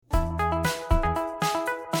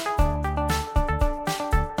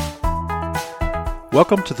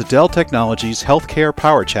Welcome to the Dell Technologies Healthcare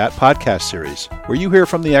Power Chat podcast series, where you hear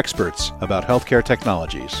from the experts about healthcare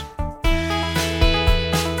technologies.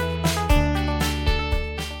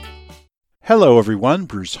 Hello everyone,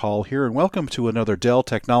 Bruce Hall here, and welcome to another Dell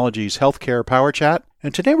Technologies Healthcare Power Chat.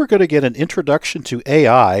 And today we're going to get an introduction to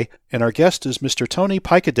AI, and our guest is Mr. Tony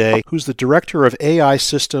Paikeday, who's the Director of AI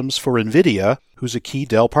Systems for NVIDIA, who's a key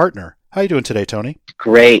Dell partner. How are you doing today, Tony?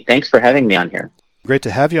 Great. Thanks for having me on here. Great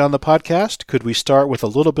to have you on the podcast. Could we start with a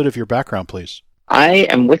little bit of your background, please? I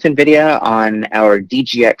am with NVIDIA on our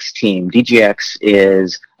DGX team. DGX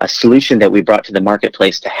is a solution that we brought to the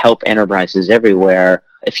marketplace to help enterprises everywhere,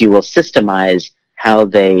 if you will, systemize how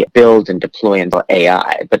they build and deploy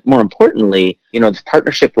AI. But more importantly, the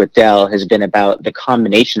partnership with Dell has been about the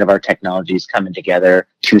combination of our technologies coming together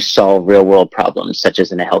to solve real-world problems, such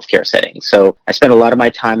as in a healthcare setting. So I spent a lot of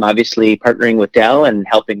my time, obviously, partnering with Dell and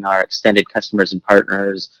helping our extended customers and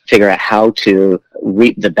partners figure out how to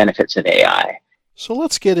reap the benefits of AI. So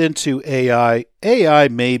let's get into AI. AI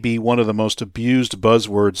may be one of the most abused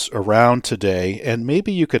buzzwords around today, and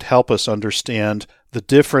maybe you could help us understand the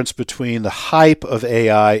difference between the hype of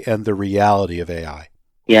AI and the reality of AI.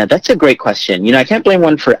 Yeah, that's a great question. I can't blame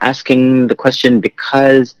one for asking the question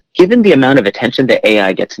because given the amount of attention that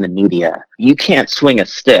AI gets in the media, you can't swing a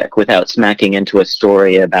stick without smacking into a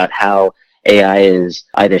story about how AI is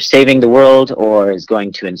either saving the world or is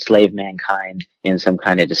going to enslave mankind in some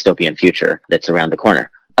kind of dystopian future that's around the corner.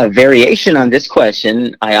 A variation on this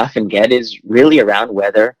question I often get is really around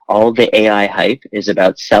whether all the AI hype is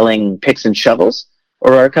about selling picks and shovels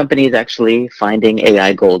or are companies actually finding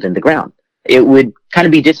AI gold in the ground. It would kind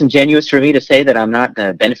of be disingenuous for me to say that I'm not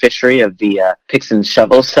the beneficiary of the picks and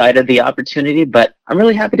shovels side of the opportunity, but I'm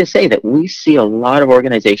really happy to say that we see a lot of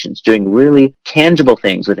organizations doing really tangible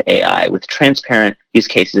things with AI, with transparent use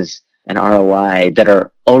cases and ROI that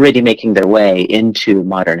are already making their way into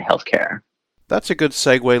modern healthcare. That's a good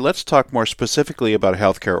segue. Let's talk more specifically about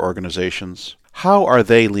healthcare organizations. How are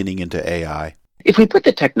they leaning into AI? If we put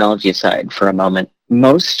the technology aside for a moment,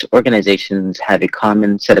 most organizations have a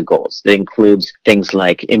common set of goals that includes things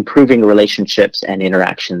like improving relationships and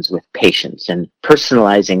interactions with patients and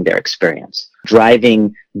personalizing their experience,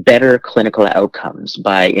 driving better clinical outcomes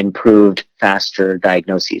by improved, faster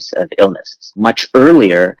diagnoses of illnesses much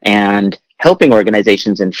earlier, and helping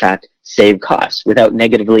organizations, in fact, save costs without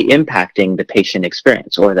negatively impacting the patient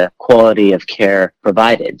experience or the quality of care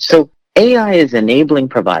provided. So AI is enabling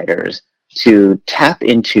providers to tap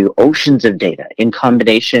into oceans of data in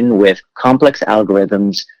combination with complex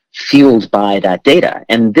algorithms fueled by that data.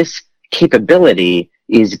 And this capability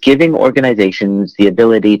is giving organizations the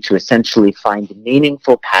ability to essentially find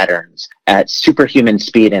meaningful patterns at superhuman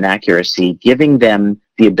speed and accuracy, giving them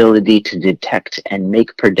the ability to detect and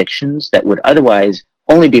make predictions that would otherwise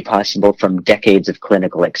only be possible from decades of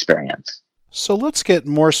clinical experience. So let's get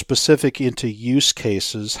more specific into use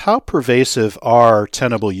cases. How pervasive are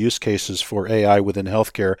tenable use cases for AI within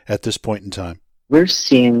healthcare at this point in time? We're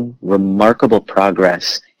seeing remarkable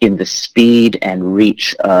progress in the speed and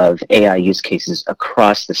reach of AI use cases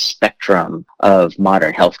across the spectrum of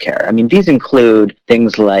modern healthcare. I mean, these include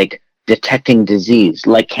things like detecting disease,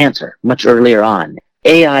 like cancer, much earlier on.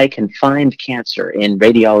 AI can find cancer in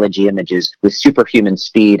radiology images with superhuman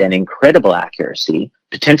speed and incredible accuracy,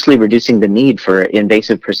 potentially reducing the need for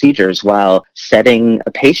invasive procedures while setting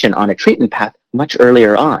a patient on a treatment path much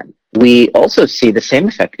earlier on. We also see the same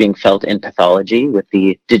effect being felt in pathology with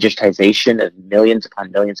the digitization of millions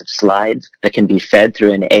upon millions of slides that can be fed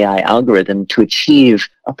through an AI algorithm to achieve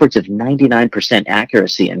upwards of 99%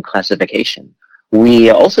 accuracy in classification. We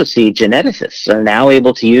also see geneticists are now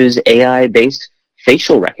able to use AI-based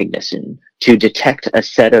facial recognition to detect a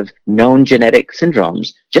set of known genetic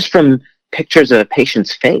syndromes just from pictures of a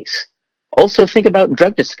patient's face. Also think about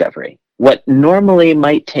drug discovery. What normally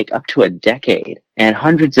might take up to a decade and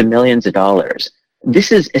hundreds of millions of dollars,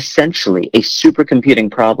 this is essentially a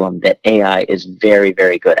supercomputing problem that AI is very,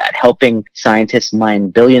 very good at, helping scientists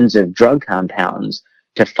mine billions of drug compounds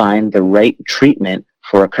to find the right treatment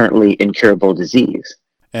for a currently incurable disease.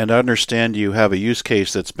 And I understand you have a use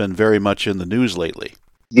case that's been very much in the news lately.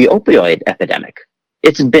 The opioid epidemic.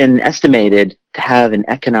 It's been estimated to have an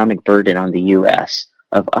economic burden on the U.S.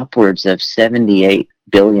 of upwards of $78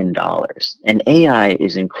 billion. And AI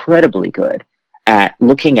is incredibly good at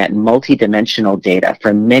looking at multidimensional data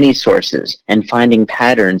from many sources and finding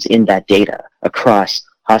patterns in that data across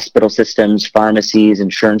hospital systems, pharmacies,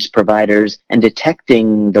 insurance providers, and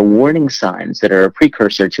detecting the warning signs that are a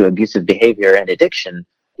precursor to abusive behavior and addiction.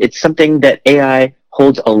 It's something that AI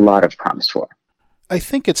holds a lot of promise for. I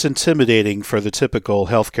think it's intimidating for the typical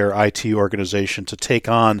healthcare IT organization to take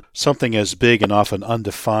on something as big and often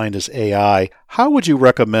undefined as AI. How would you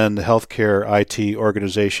recommend healthcare IT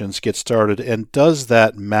organizations get started, and does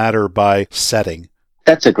that matter by setting?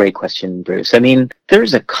 That's a great question, Bruce. I mean,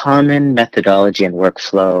 there's a common methodology and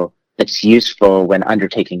workflow that's useful when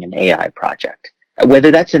undertaking an AI project,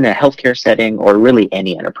 whether that's in a healthcare setting or really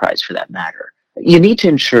any enterprise for that matter. You need to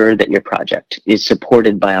ensure that your project is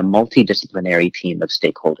supported by a multidisciplinary team of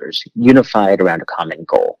stakeholders unified around a common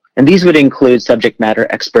goal. And these would include subject matter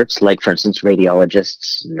experts like, for instance,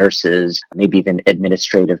 radiologists, nurses, maybe even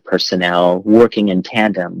administrative personnel working in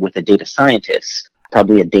tandem with a data scientist,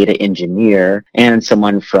 probably a data engineer, and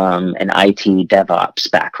someone from an IT DevOps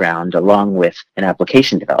background, along with an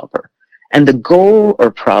application developer. And the goal or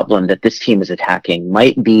problem that this team is attacking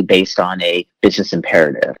might be based on a business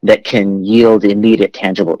imperative that can yield immediate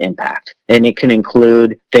tangible impact. And it can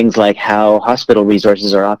include things like how hospital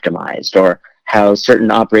resources are optimized or how certain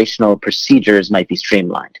operational procedures might be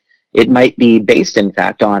streamlined. It might be based, in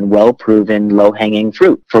fact, on well-proven, low-hanging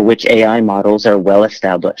fruit for which AI models are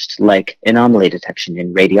well-established, like anomaly detection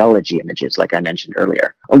in radiology images, like I mentioned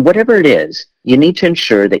earlier. Whatever it is, you need to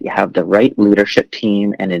ensure that you have the right leadership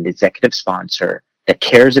team and an executive sponsor that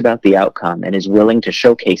cares about the outcome and is willing to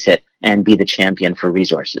showcase it and be the champion for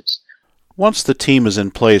resources. Once the team is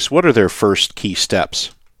in place, what are their first key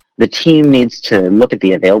steps? The team needs to look at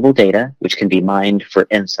the available data, which can be mined for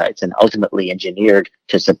insights and ultimately engineered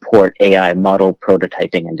to support AI model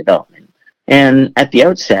prototyping and development. And at the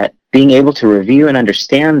outset, being able to review and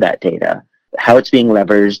understand that data, how it's being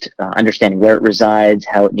leveraged, understanding where it resides,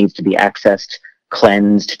 how it needs to be accessed,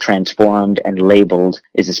 cleansed, transformed, and labeled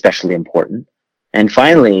is especially important. And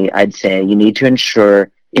finally, I'd say you need to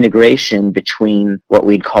ensure integration between what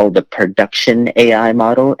we'd call the production AI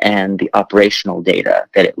model and the operational data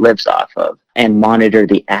that it lives off of, and monitor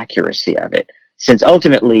the accuracy of it. Since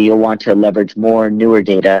ultimately you'll want to leverage more newer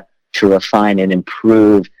data to refine and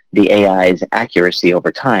improve the AI's accuracy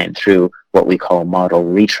over time through what we call model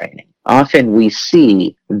retraining. Often we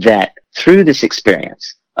see that through this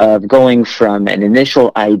experience of going from an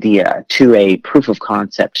initial idea to a proof of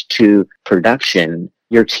concept to production,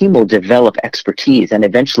 your team will develop expertise and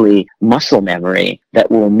eventually muscle memory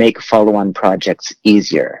that will make follow-on projects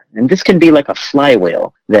easier. And this can be like a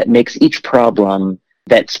flywheel that makes each problem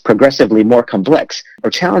that's progressively more complex or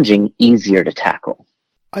challenging easier to tackle.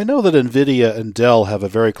 I know that NVIDIA and Dell have a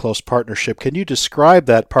very close partnership. Can you describe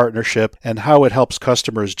that partnership and how it helps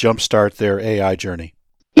customers jumpstart their AI journey?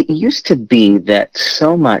 It used to be that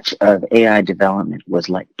so much of AI development was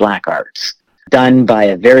like black arts, done by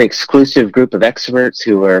a very exclusive group of experts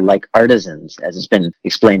who are like artisans, as has been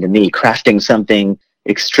explained to me, crafting something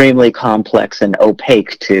extremely complex and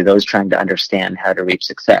opaque to those trying to understand how to reach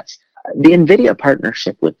success. The NVIDIA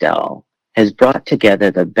partnership with Dell has brought together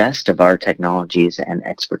the best of our technologies and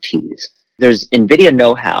expertise. There's NVIDIA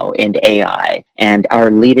know-how in AI and our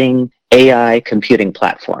leading AI computing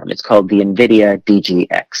platform. It's called the NVIDIA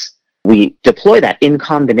DGX. We deploy that in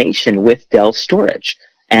combination with Dell storage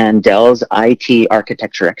and Dell's IT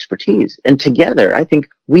architecture expertise. And together, I think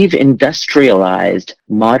we've industrialized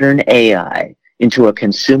modern AI into a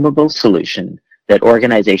consumable solution that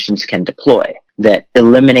organizations can deploy, that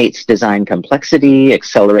eliminates design complexity,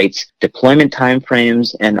 accelerates deployment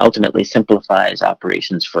timeframes, and ultimately simplifies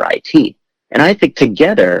operations for IT. And I think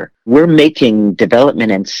together, we're making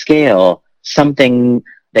development and scale something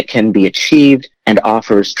that can be achieved and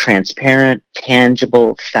offers transparent,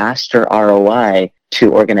 tangible, faster ROI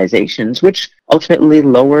to organizations, which ultimately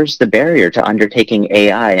lowers the barrier to undertaking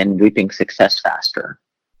AI and reaping success faster.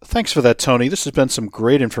 Thanks for that, Tony. This has been some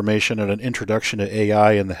great information and an introduction to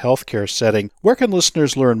AI in the healthcare setting. Where can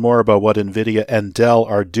listeners learn more about what NVIDIA and Dell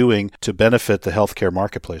are doing to benefit the healthcare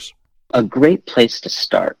marketplace? A great place to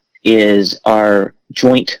start is our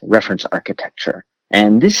joint reference architecture.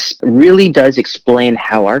 And this really does explain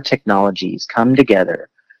how our technologies come together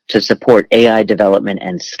to support AI development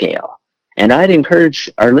and scale. And I'd encourage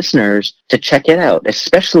our listeners to check it out,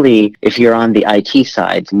 especially if you're on the IT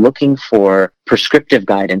side looking for prescriptive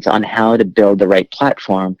guidance on how to build the right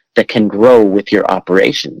platform that can grow with your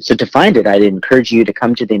operations. So to find it, I'd encourage you to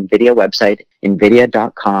come to the NVIDIA website,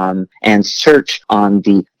 nvidia.com, and search on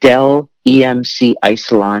the Dell EMC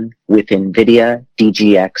Isilon with NVIDIA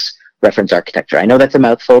DGX reference architecture. I know that's a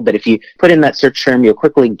mouthful, but if you put in that search term, you'll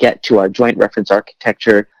quickly get to our joint reference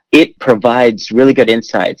architecture. It provides really good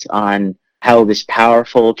insights on how this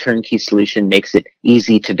powerful turnkey solution makes it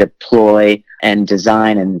easy to deploy and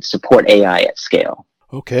design and support AI at scale.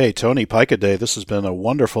 Okay, Tony Pikeday, this has been a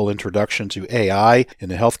wonderful introduction to AI in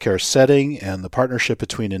the healthcare setting and the partnership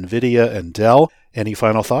between NVIDIA and Dell. Any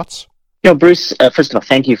final thoughts? Bruce, first of all,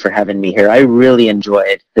 thank you for having me here. I really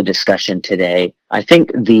enjoyed the discussion today. I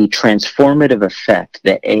think the transformative effect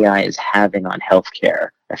that AI is having on healthcare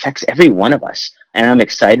affects every one of us. And I'm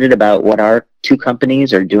excited about what our two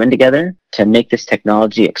companies are doing together to make this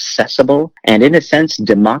technology accessible and, in a sense,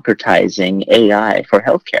 democratizing AI for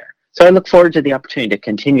healthcare. So I look forward to the opportunity to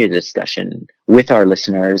continue the discussion with our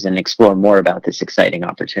listeners and explore more about this exciting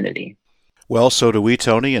opportunity. Well, so do we,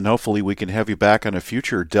 Tony, and hopefully we can have you back on a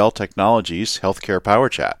future Dell Technologies Healthcare Power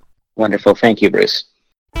Chat. Wonderful. Thank you, Bruce.